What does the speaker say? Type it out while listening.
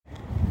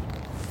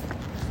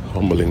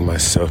humbling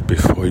myself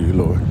before you,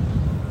 Lord.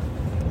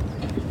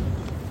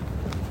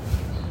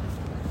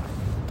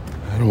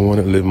 I don't want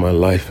to live my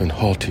life in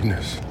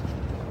haughtiness.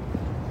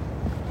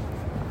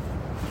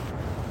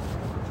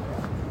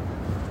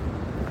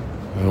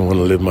 I don't want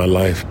to live my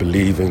life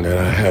believing that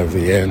I have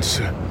the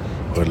answer,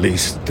 or at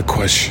least the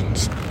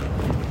questions.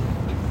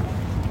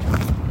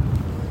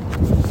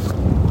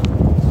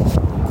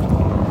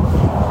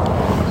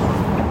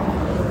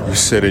 You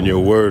said in your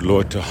word,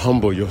 Lord, to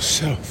humble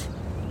yourself.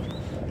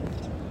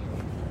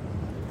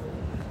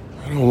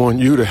 I don't want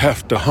you to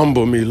have to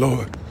humble me,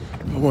 Lord.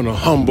 I want to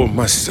humble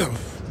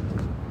myself.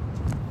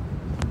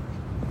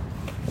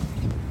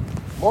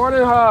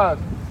 Morning, Hod.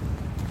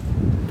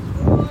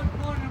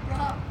 Morning,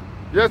 bro.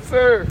 Yes,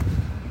 sir.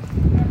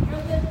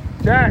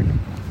 Jack.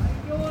 How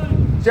you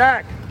doing?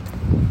 Jack.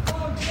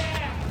 Oh,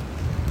 Jack.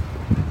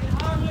 I can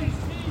hardly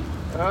see.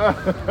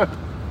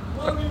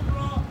 Love you,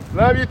 bro.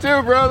 Love you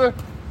too, brother.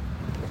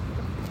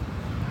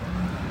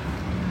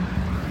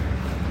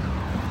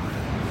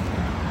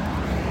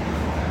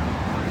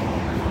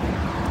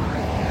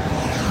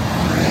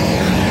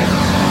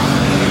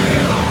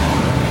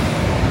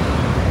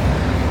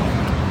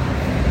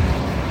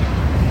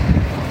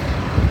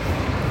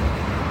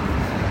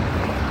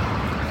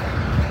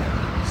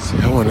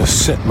 I want to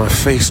set my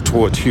face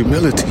towards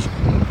humility.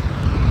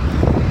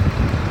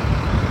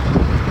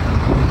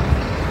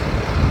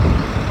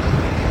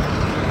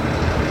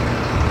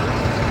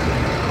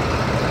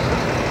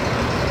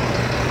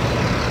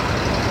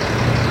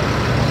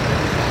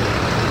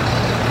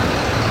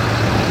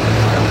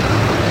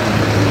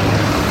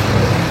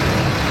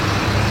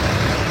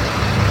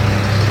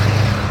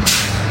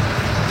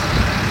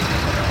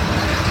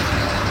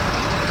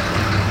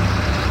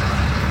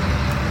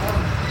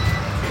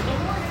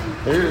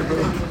 Hey, bro.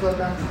 What's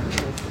up, man?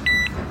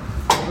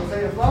 I'm gonna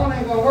say your phone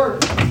ain't gonna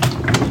work.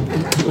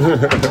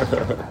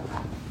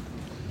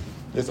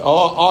 It's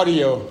all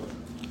audio.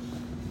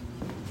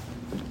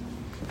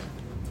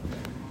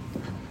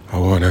 I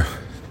want to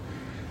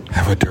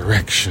have a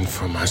direction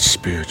for my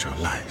spiritual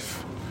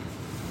life.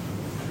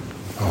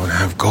 I want to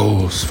have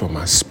goals for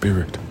my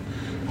spirit.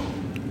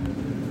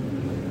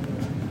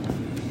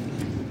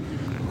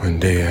 One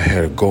day I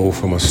had a goal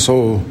for my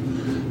soul.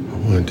 I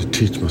wanted to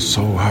teach my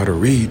soul how to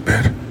read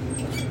better.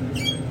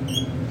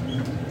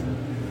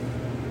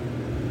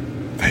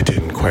 That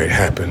didn't quite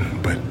happen,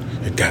 but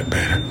it got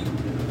better.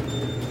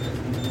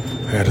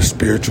 I had a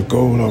spiritual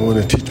goal. I want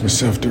to teach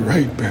myself to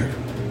write better.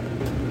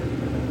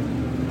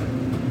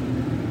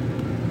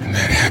 And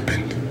that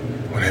happened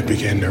when I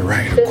began to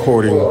write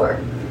according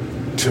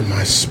to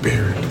my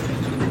spirit.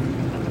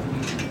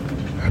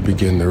 I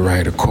began to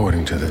write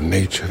according to the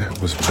nature that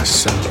was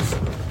myself.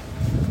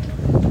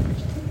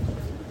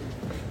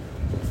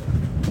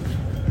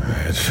 I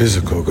had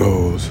physical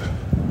goals.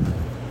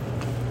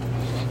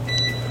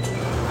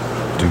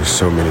 Do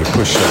so many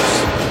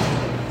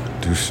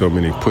push-ups. Do so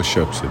many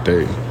push-ups a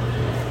day.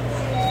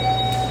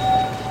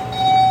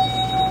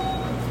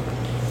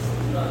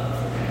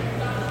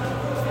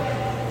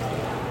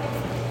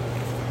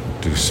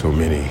 Do so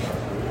many.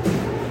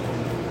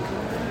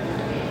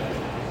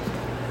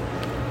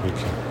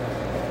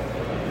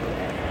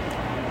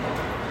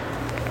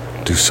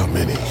 Do so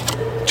many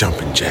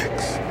jumping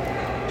jacks.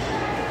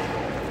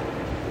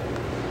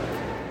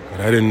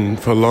 But I didn't,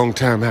 for a long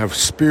time, have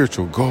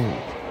spiritual goals.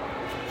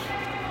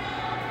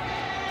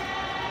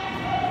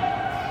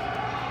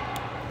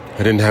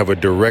 I didn't have a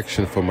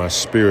direction for my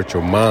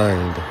spiritual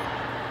mind.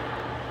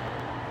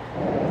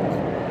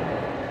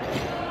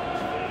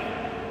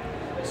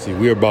 See,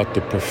 we're about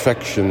the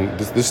perfection.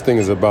 This thing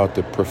is about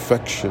the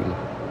perfection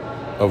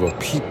of a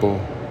people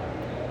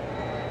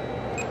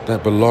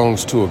that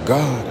belongs to a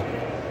God.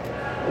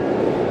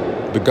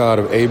 The God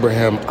of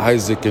Abraham,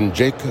 Isaac, and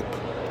Jacob.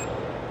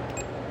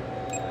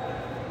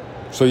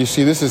 So you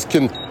see, this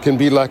can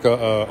be like you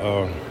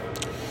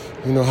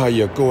know how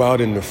you go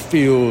out in the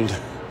field.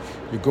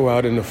 You go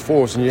out in the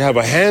forest and you have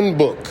a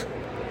handbook.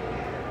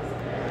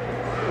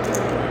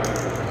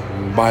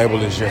 The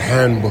Bible is your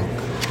handbook.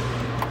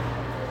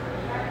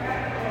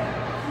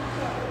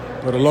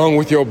 But along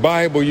with your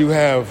Bible, you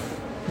have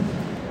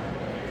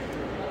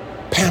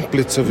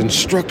pamphlets of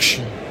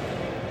instruction.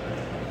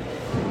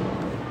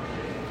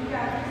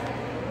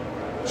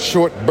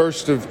 Short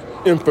bursts of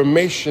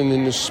information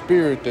in the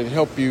spirit that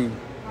help you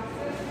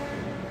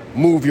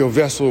move your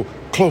vessel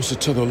closer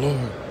to the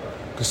Lord.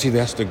 Because see,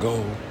 that's the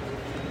goal.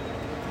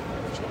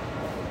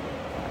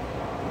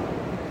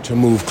 To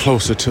move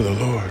closer to the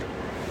Lord.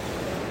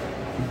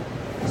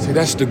 See,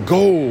 that's the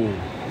goal.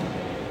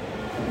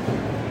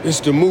 Is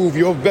to move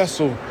your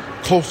vessel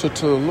closer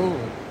to the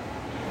Lord.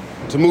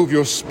 To move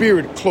your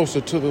spirit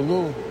closer to the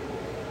Lord.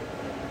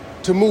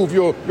 To move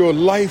your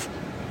life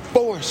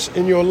force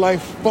and your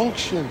life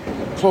function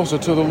closer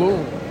to the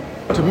Lord.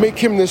 To make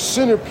him the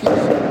centerpiece.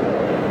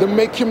 To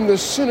make him the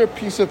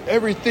centerpiece of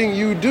everything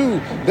you do.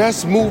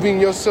 That's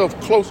moving yourself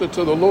closer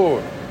to the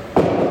Lord.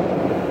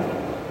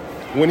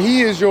 When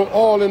he is your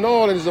all in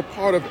all and is a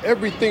part of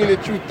everything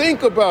that you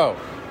think about.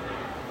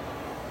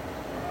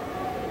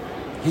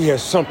 He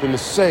has something to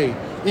say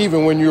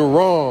even when you're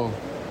wrong.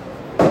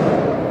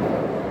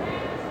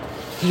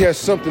 He has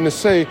something to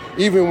say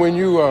even when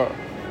you are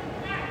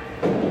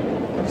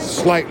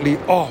slightly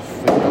off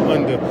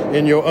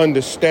in your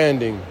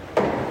understanding.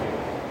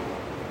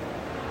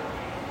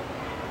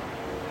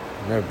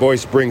 And that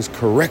voice brings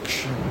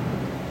correction.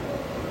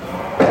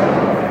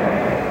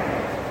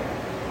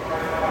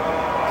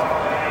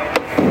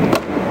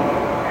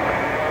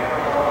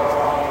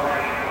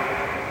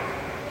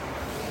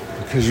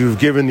 Because you've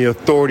given the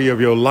authority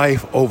of your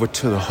life over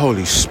to the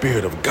Holy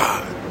Spirit of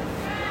God.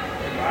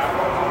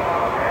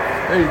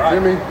 Hey,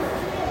 Jimmy.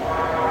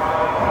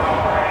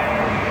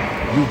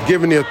 You've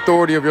given the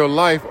authority of your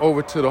life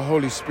over to the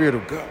Holy Spirit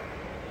of God.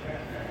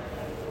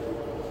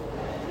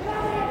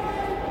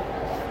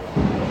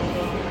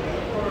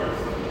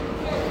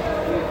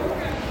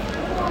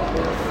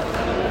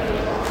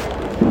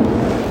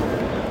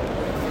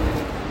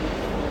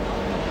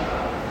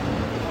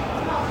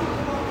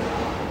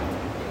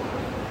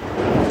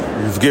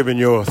 You've given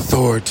your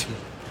authority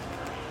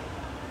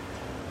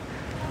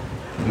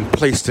and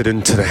placed it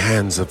into the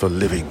hands of a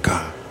living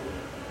God,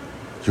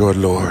 your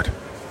Lord.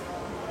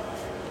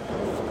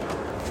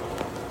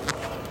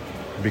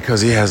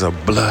 Because he has a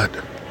blood.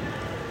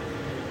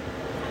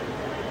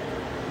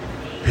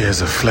 He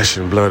has a flesh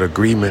and blood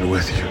agreement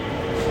with you.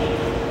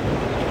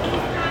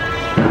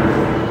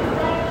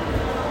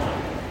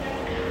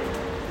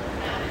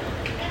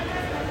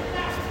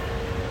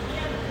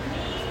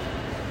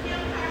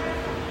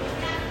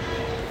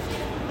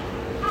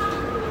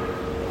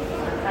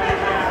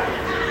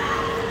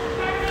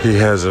 He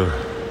has a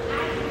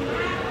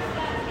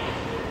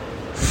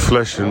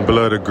flesh and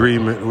blood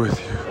agreement with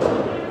you.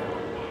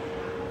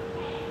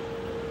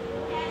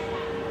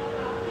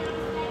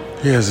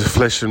 He has the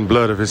flesh and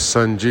blood of his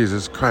son,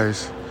 Jesus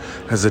Christ,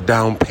 as a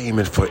down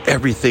payment for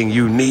everything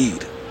you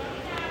need.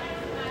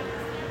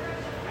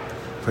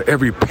 For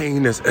every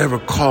pain that's ever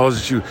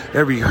caused you,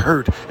 every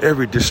hurt,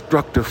 every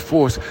destructive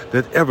force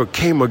that ever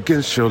came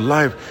against your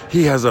life,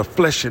 he has a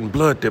flesh and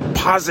blood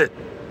deposit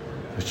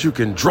that you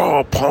can draw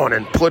upon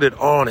and put it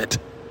on it.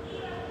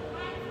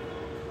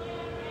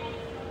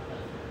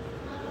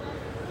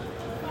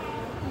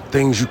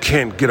 Things you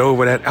can't get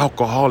over, that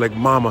alcoholic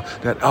mama,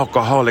 that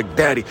alcoholic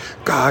daddy.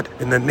 God,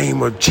 in the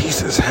name of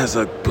Jesus, has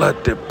a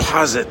blood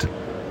deposit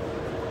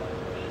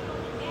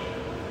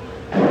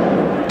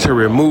to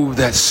remove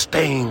that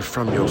stain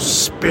from your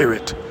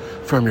spirit,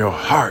 from your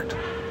heart,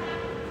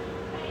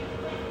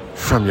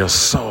 from your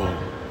soul.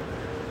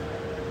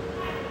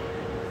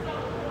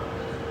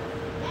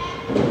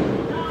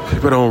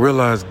 People don't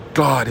realize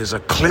God is a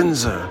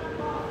cleanser.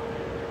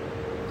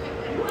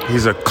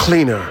 He's a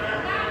cleaner.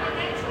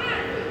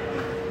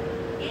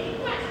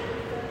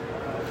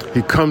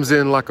 He comes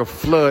in like a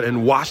flood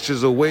and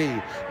washes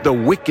away the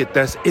wicked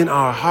that's in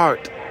our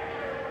heart,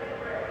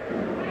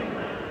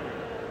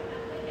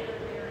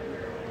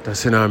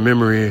 that's in our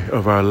memory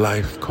of our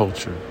life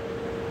culture.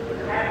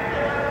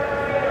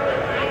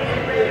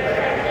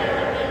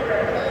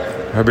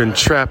 I've been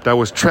trapped. I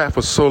was trapped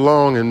for so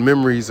long in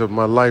memories of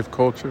my life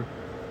culture,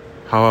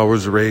 how I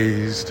was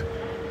raised,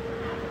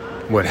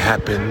 what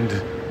happened.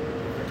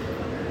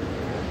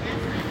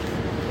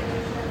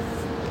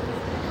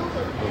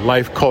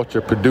 Life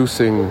culture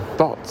producing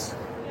thoughts.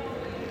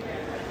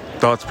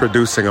 Thoughts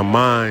producing a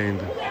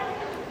mind.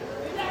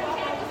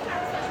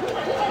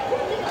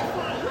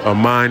 A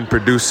mind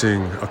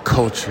producing a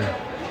culture.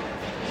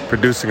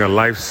 Producing a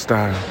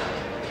lifestyle.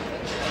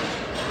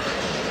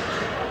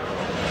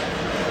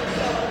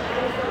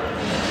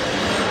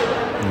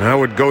 And I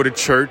would go to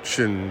church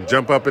and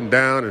jump up and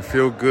down and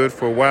feel good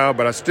for a while,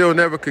 but I still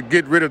never could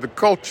get rid of the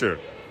culture.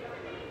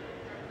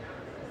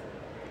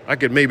 I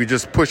could maybe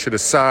just push it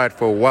aside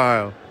for a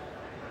while.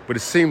 But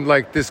it seemed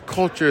like this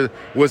culture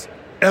was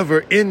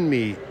ever in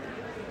me.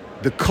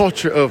 The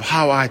culture of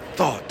how I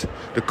thought,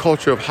 the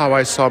culture of how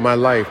I saw my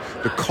life,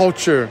 the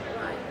culture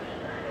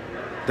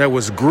that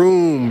was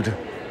groomed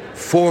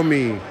for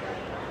me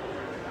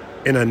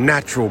in a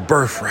natural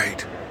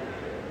birthright,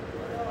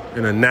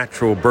 in a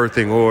natural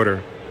birthing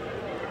order.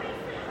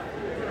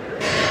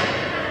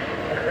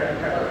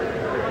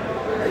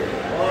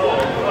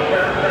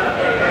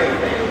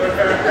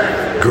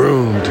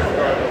 Groomed.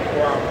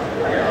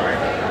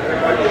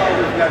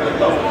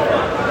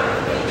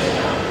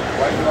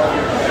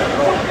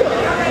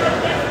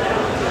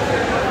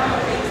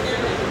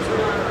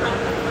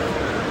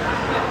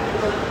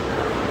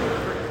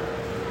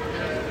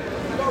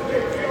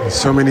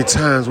 So many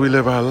times we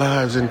live our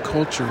lives in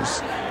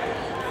cultures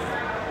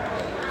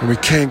and we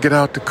can't get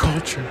out the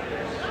culture.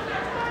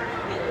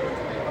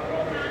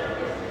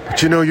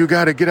 But you know, you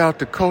got to get out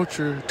the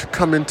culture to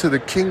come into the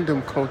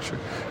kingdom culture.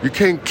 You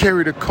can't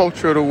carry the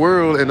culture of the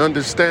world and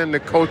understand the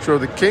culture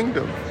of the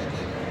kingdom.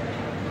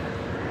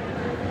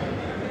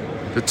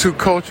 The two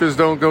cultures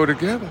don't go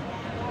together.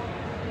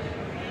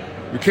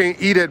 You can't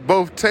eat at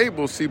both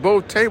tables. See,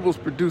 both tables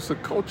produce a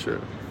culture.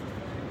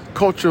 The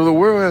culture of the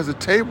world has a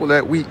table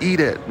that we eat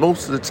at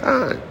most of the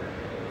time.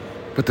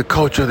 But the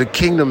culture of the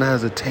kingdom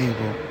has a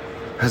table,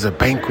 has a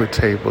banquet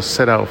table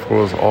set out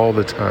for us all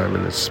the time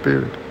in the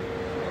Spirit.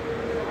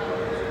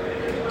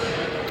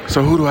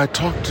 So who do I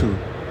talk to?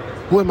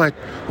 Who am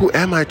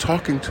I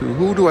talking to?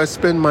 Who do I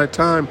spend my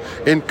time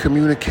in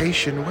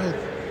communication with?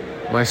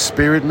 My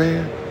spirit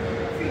man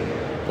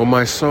or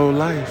my soul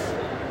life?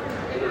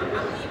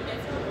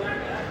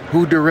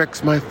 Who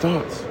directs my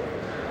thoughts?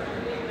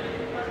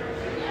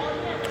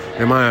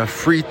 Am I a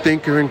free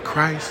thinker in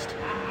Christ?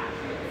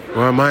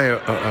 Or am I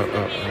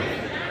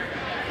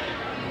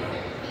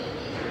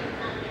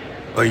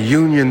a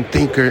union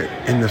thinker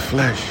in the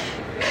flesh?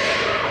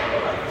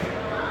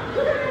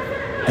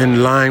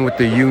 In line with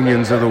the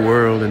unions of the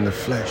world in the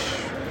flesh,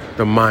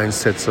 the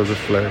mindsets of the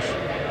flesh.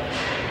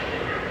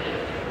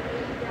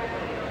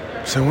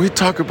 So when we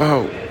talk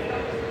about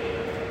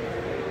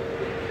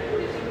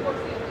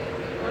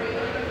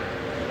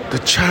the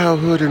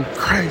childhood in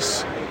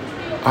Christ,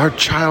 our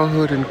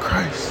childhood in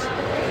Christ,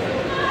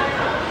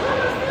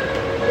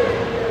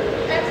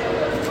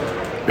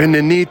 and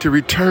the need to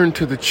return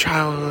to the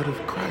childhood of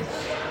Christ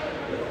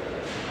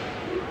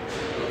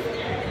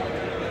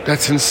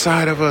that's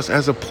inside of us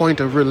as a point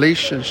of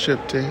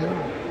relationship to Him.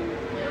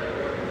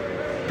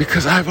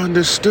 Because I've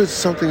understood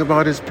something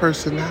about His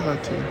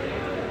personality.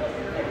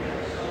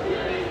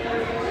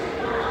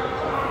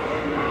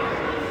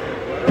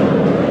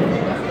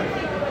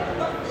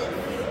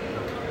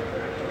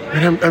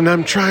 And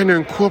I'm trying to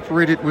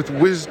incorporate it with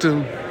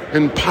wisdom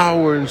and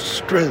power and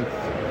strength.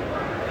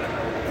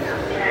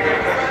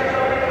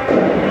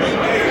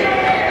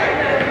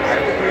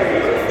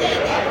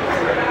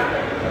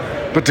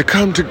 But to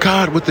come to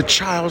God with a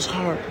child's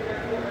heart.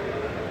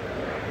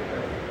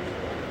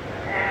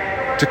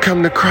 To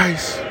come to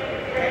Christ.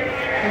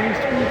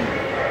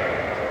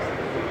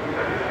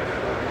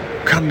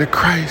 Come to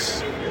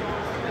Christ.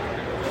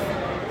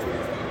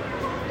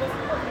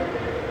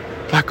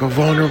 Like a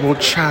vulnerable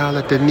child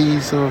at the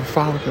knees of a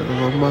father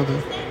or a mother.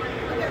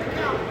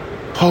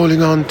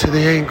 Holding on to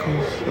the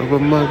ankles of a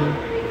mother.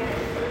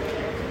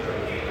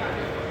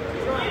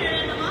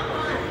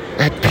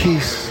 At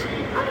peace.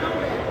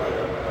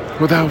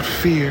 Without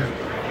fear,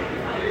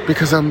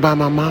 because I'm by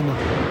my mama.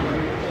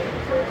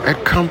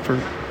 At comfort,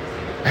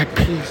 at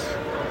peace,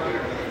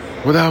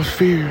 without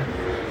fear,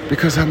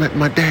 because I'm at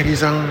my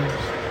daddy's arms.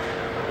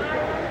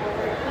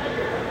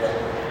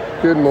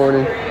 Good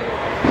morning. You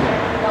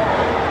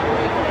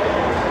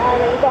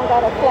don't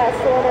got a flat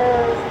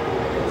sorter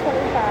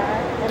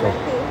 25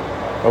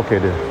 MFP. Okay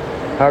then.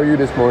 How are you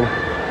this morning?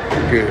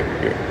 Good.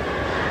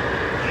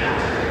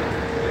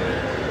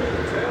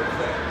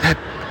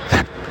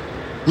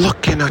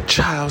 Look in a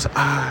child's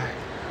eye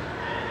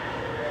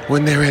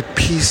when they're at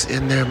peace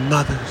in their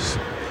mother's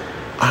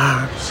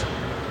arms.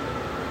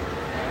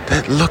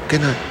 That look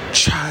in a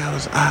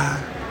child's eye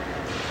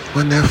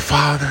when their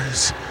father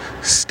is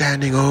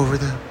standing over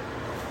them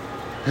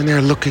and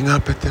they're looking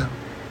up at them,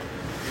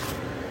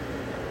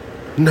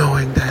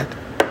 knowing that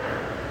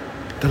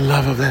the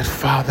love of that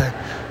father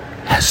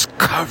has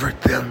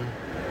covered them.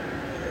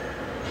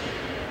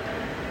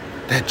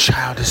 That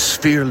child is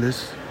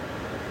fearless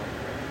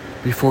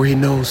before he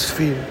knows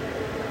fear.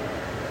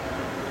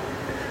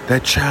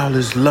 That child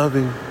is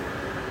loving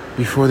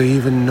before they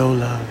even know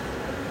love.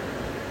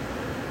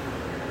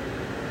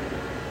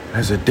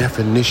 As a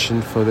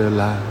definition for their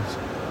lives.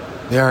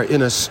 They are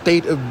in a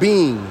state of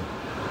being.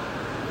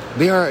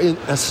 They are in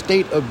a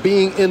state of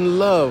being in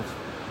love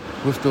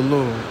with the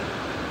Lord.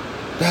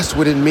 That's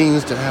what it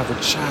means to have a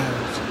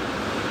child's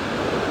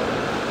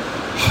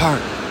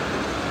heart.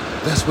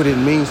 That's what it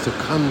means to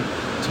come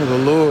to the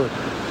Lord.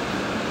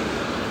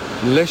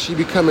 Unless you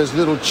become as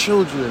little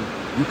children,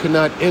 you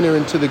cannot enter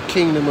into the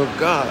kingdom of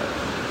God.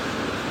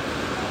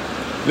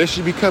 Unless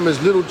you become as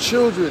little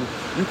children,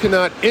 you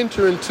cannot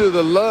enter into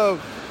the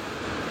love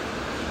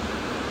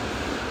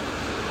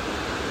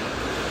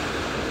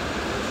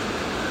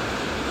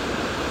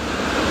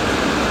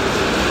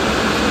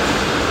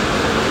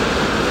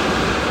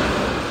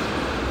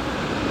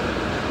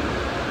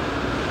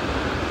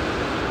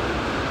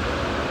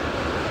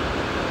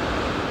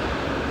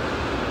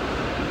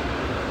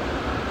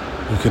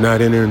You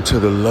cannot enter into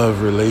the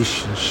love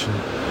relationship.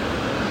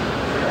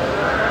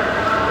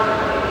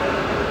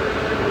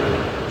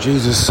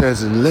 Jesus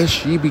says,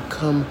 unless ye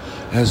become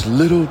as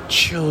little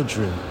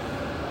children,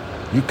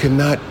 you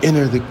cannot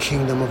enter the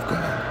kingdom of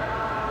God.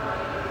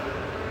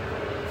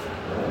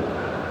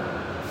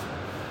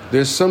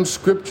 There's some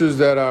scriptures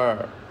that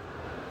are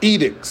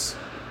edicts.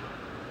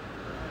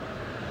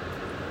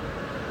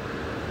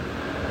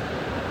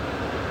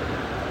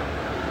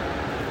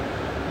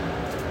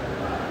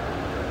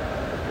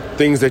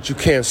 Things that you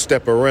can't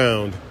step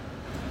around.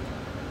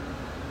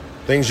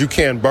 Things you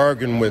can't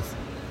bargain with.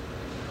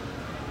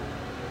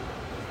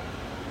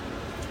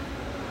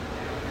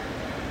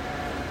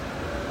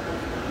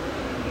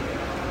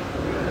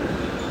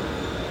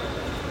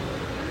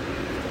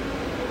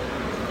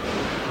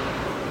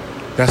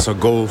 That's a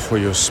goal for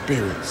your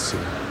spirit, see.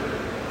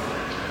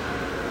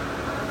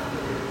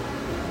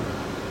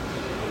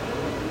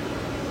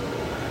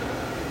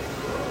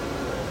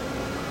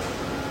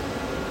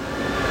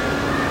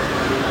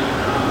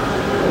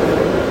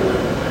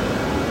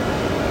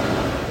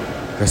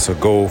 That's a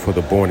goal for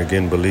the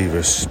born-again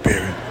believer's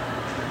spirit.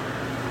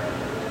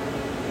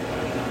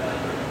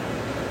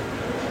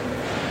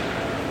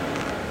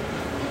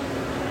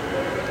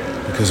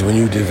 Because when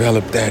you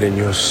develop that in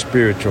your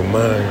spiritual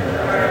mind,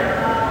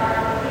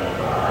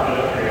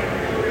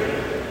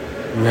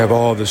 you have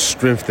all the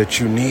strength that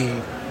you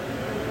need,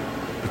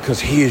 because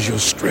He is your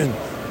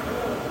strength.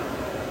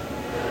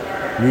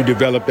 You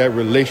develop that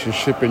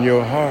relationship in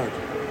your heart.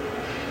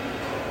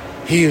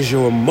 He is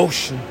your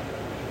emotion.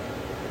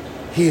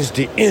 He is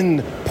the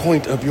end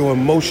point of your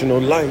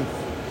emotional life,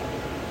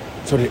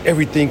 so that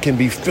everything can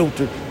be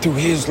filtered through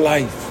His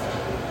life.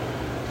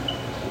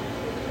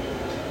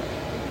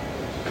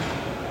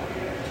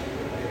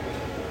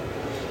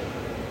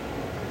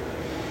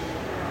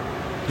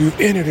 You've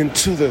entered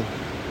into the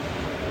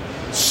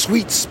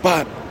sweet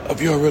spot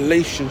of your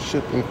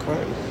relationship in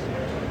Christ.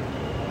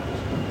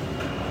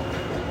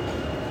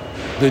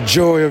 The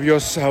joy of your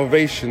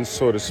salvation,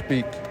 so to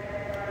speak.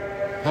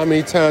 How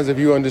many times have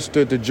you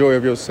understood the joy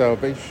of your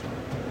salvation?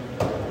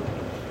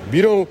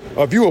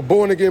 If you're a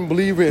born-again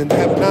believer and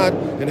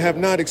have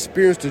not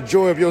experienced the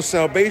joy of your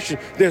salvation,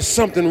 there's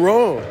something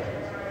wrong.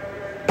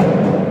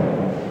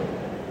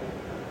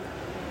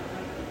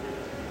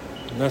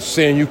 I'm not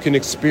saying you can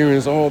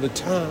experience all the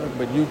time,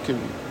 but you can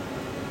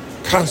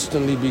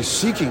constantly be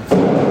seeking,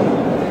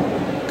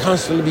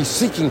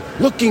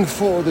 looking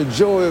for the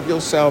joy of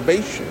your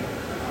salvation.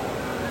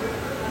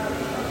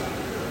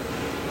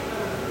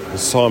 The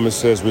psalmist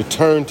says,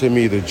 "Return to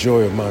me the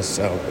joy of my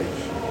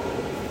salvation."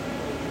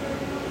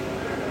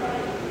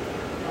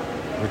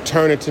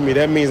 Return it to me.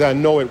 That means I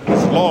know it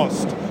was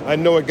lost. I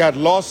know it got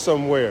lost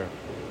somewhere.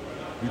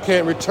 You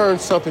can't return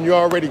something you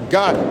already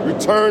got.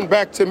 Return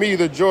back to me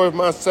the joy of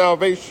my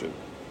salvation.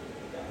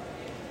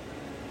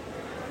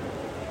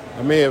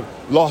 I may have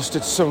lost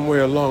it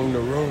somewhere along the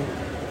road.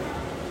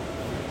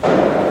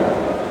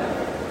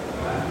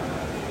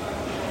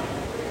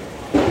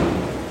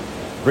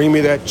 Bring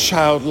me that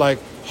childlike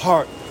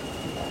heart.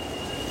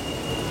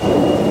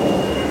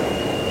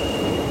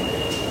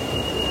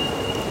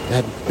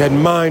 That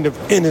mind of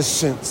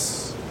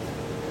innocence,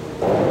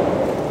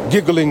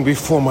 giggling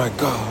before my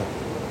God.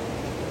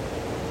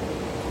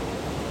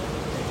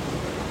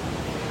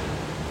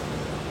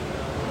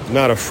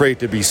 Not afraid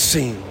to be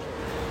seen.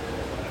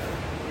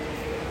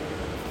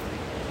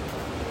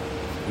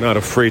 Not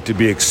afraid to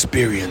be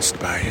experienced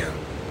by Him.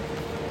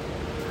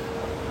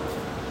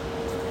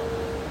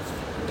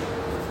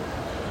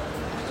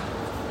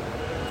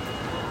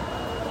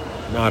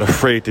 Not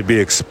afraid to be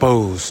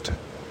exposed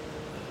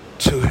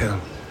to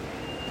Him.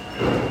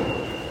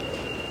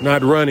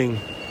 Not running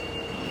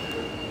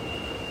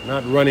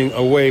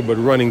away, but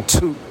running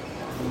to. You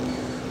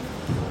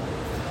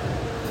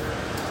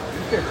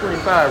said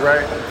 25,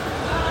 right?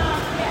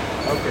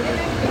 Okay.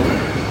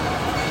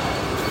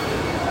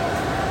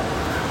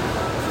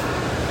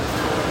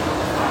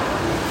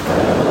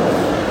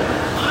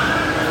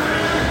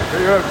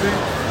 Hurry up, T.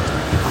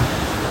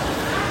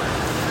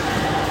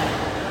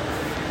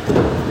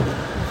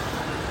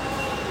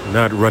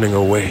 Not running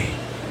away,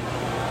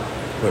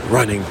 but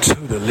running to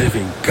the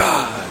living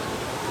God.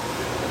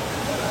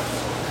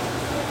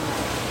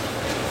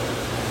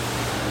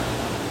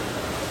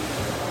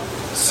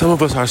 Some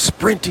of us are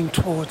sprinting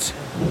towards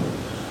Him.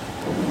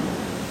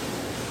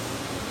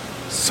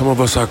 Some of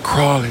us are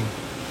crawling.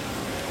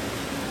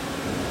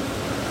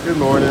 Good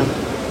morning.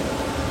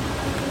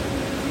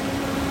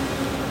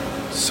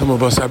 Some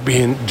of us are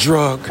being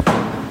drugged.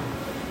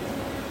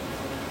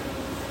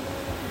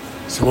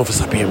 Some of us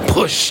are being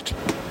pushed.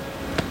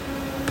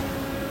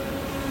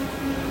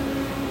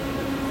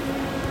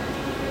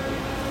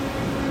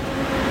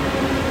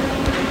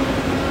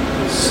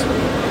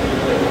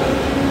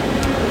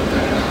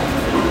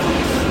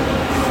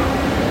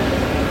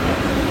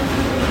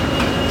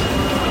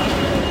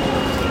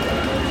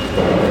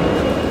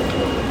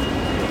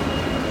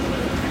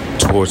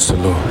 Towards the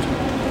Lord.